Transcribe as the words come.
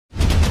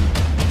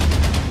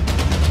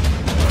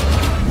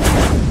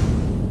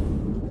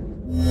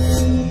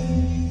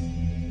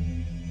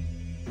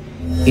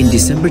In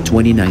December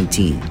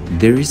 2019,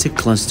 there is a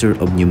cluster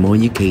of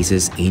pneumonia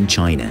cases in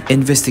China.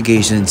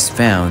 Investigations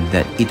found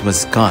that it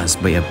was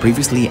caused by a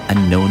previously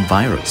unknown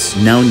virus,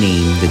 now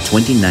named the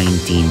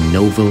 2019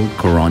 novel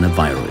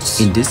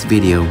coronavirus. In this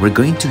video, we're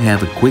going to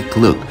have a quick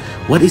look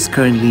what is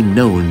currently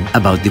known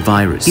about the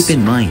virus. Keep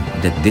in mind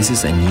that this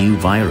is a new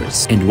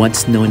virus, and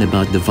what's known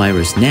about the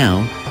virus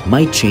now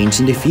might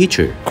change in the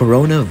future.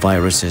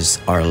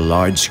 Coronaviruses are a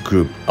large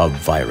group of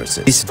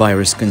viruses. This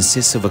virus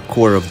consists of a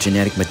core of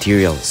genetic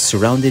material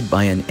surrounded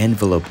by an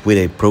envelope with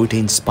a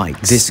protein spike.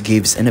 This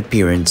gives an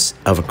appearance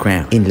of a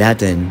crown. In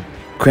Latin,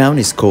 crown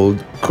is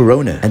called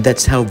corona, and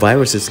that's how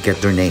viruses get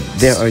their name.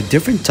 There are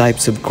different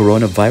types of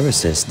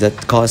coronaviruses that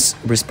cause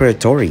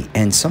respiratory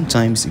and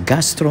sometimes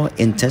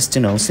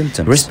gastrointestinal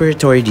symptoms.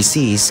 Respiratory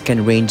disease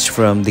can range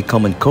from the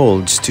common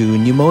colds to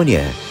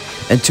pneumonia,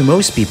 and to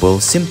most people,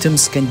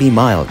 symptoms can be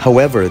mild.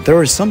 However, there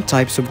are some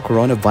types of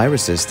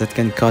coronaviruses that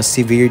can cause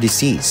severe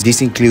disease.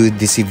 These include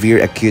the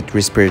severe acute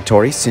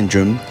respiratory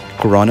syndrome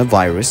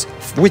coronavirus,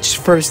 which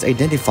first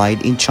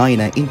identified in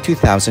China in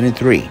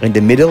 2003, and the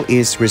Middle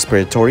East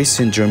respiratory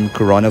syndrome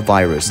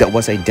coronavirus that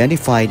was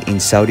identified in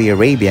Saudi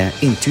Arabia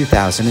in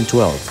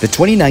 2012. The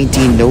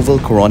 2019 novel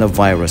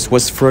coronavirus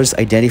was first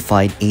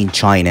identified in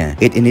China.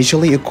 It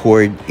initially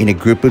occurred in a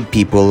group of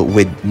people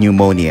with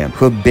pneumonia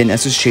who have been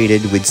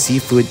associated with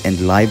seafood and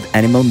live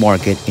animal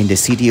market in the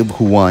city of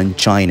Wuhan,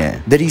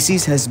 China. The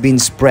disease has been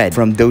spread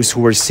from those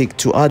who were sick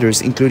to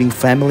others, including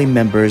family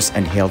members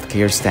and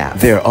healthcare staff.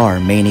 There are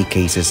many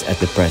cases at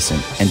the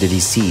present, and the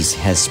disease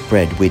has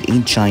spread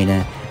within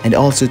China and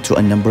also to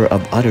a number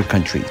of other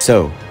countries.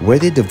 So, where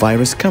did the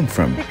virus come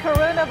from? The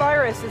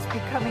coronavirus is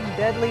becoming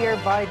deadlier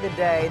by the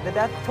day. The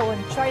death toll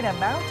in China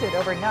mounted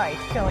overnight,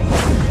 killing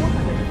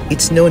 400.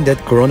 It's known that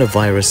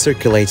coronavirus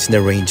circulates in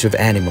a range of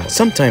animals.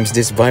 Sometimes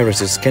these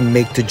viruses can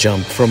make the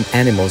jump from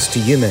animals to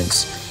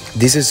humans.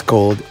 This is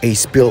called a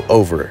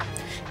spillover,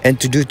 and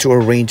due to a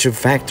range of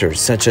factors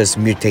such as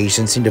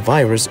mutations in the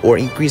virus or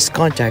increased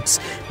contacts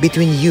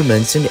between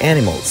humans and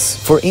animals.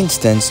 For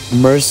instance,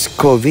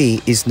 MERS-CoV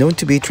is known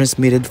to be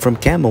transmitted from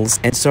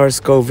camels and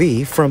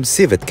SARS-CoV from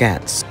civet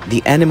cats.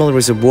 The animal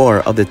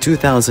reservoir of the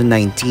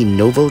 2019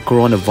 novel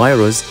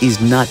coronavirus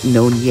is not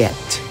known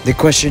yet. The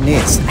question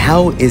is,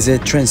 how is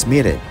it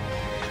transmitted?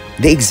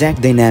 The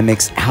exact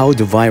dynamics how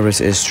the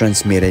virus is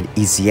transmitted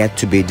is yet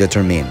to be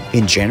determined.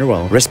 In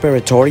general,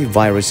 respiratory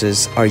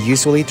viruses are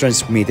usually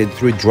transmitted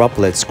through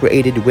droplets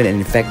created when an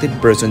infected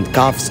person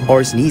coughs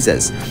or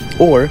sneezes,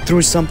 or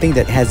through something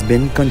that has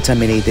been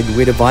contaminated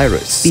with a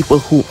virus. People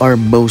who are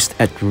most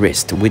at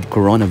risk with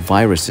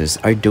coronaviruses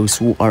are those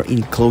who are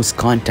in close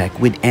contact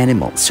with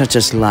animals, such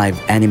as live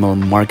animal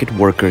market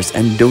workers,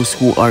 and those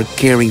who are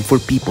caring for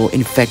people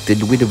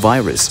infected with the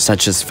virus,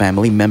 such as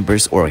family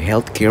members or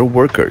healthcare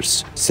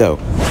workers. So,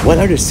 what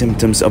are the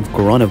symptoms of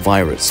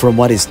coronavirus? From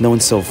what is known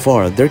so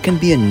far, there can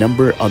be a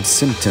number of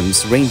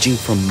symptoms ranging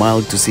from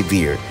mild to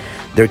severe.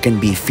 There can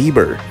be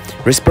fever,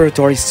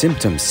 respiratory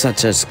symptoms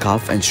such as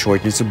cough and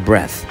shortness of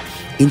breath.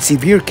 In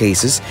severe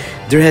cases,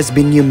 there has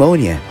been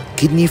pneumonia,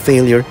 kidney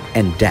failure,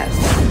 and death.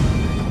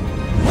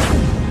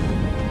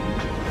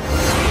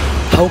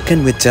 How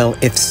can we tell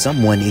if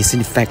someone is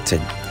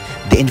infected?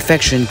 The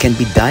infection can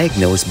be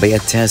diagnosed by a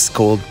test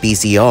called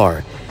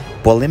PCR,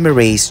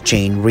 polymerase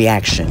chain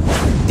reaction.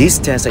 This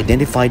test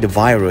identifies the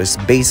virus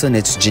based on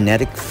its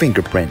genetic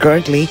fingerprint.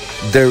 Currently,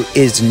 there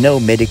is no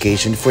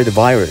medication for the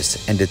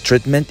virus, and the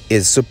treatment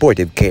is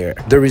supportive care.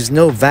 There is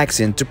no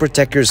vaccine to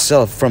protect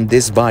yourself from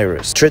this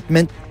virus.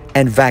 Treatment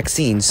and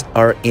vaccines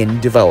are in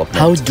development.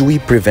 How do we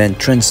prevent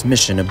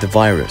transmission of the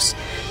virus?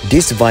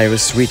 This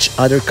virus reaches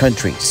other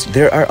countries.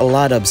 There are a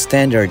lot of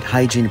standard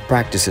hygiene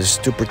practices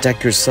to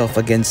protect yourself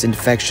against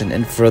infection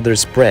and further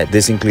spread.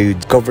 This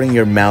includes covering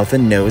your mouth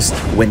and nose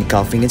when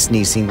coughing and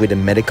sneezing with a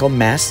medical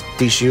mask,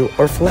 tissue,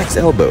 or flex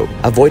elbow.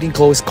 Avoiding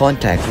close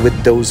contact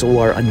with those who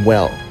are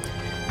unwell.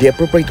 The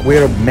appropriate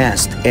wear of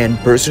masks and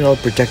personal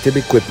protective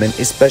equipment,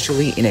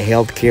 especially in a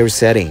healthcare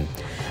setting.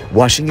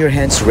 Washing your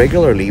hands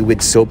regularly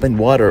with soap and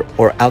water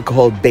or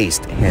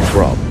alcohol-based hand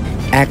rub.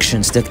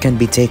 Actions that can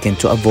be taken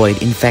to avoid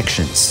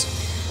infections.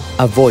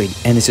 Avoid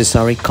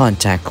unnecessary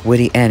contact with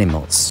the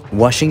animals.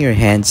 Washing your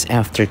hands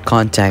after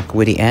contact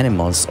with the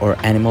animals or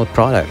animal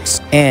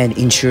products. And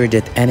ensure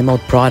that animal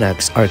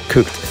products are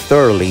cooked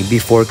thoroughly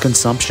before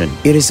consumption.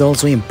 It is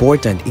also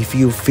important if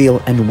you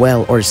feel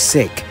unwell or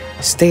sick,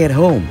 stay at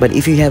home. But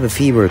if you have a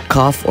fever,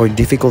 cough, or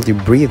difficulty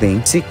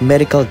breathing, seek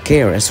medical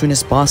care as soon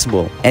as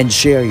possible and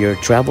share your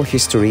travel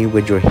history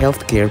with your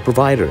healthcare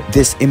provider.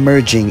 This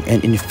emerging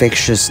and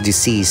infectious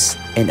disease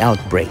and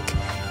outbreak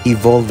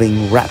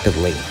evolving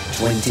rapidly.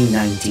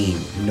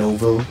 2019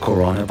 novel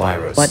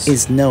coronavirus. What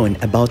is known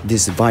about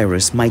this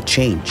virus might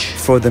change.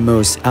 For the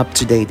most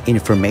up-to-date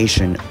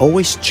information,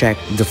 always check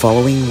the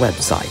following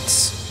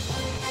websites.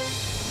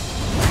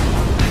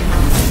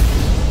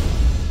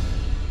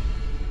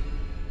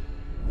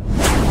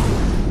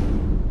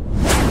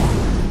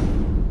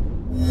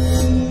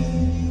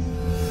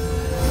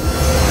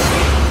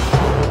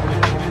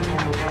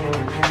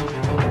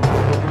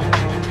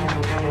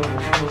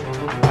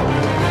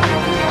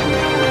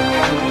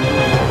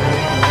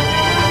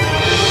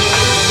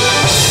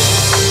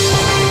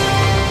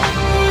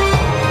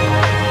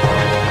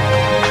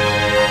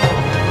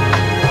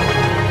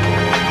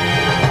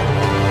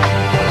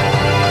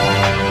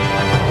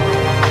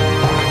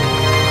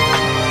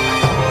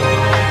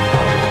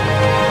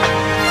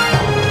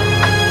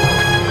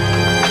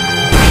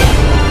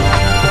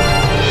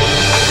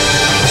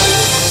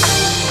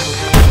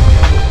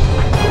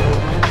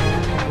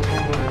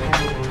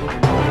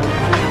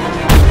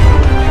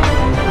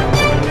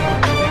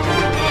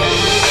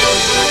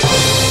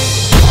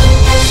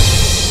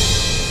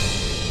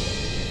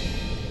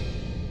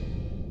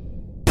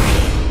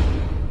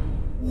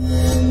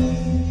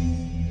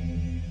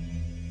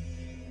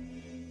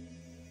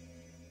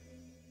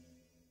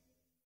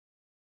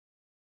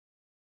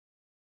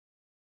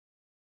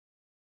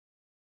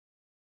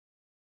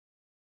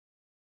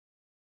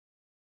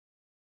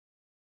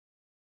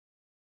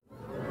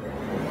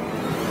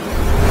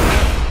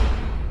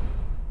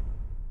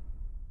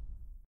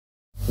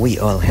 We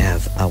all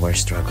have our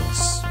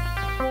struggles.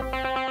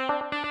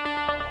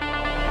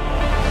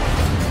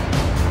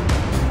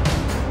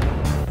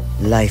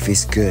 Life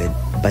is good,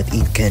 but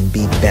it can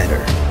be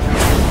better.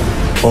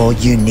 All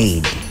you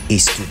need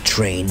is to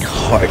train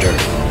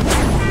harder.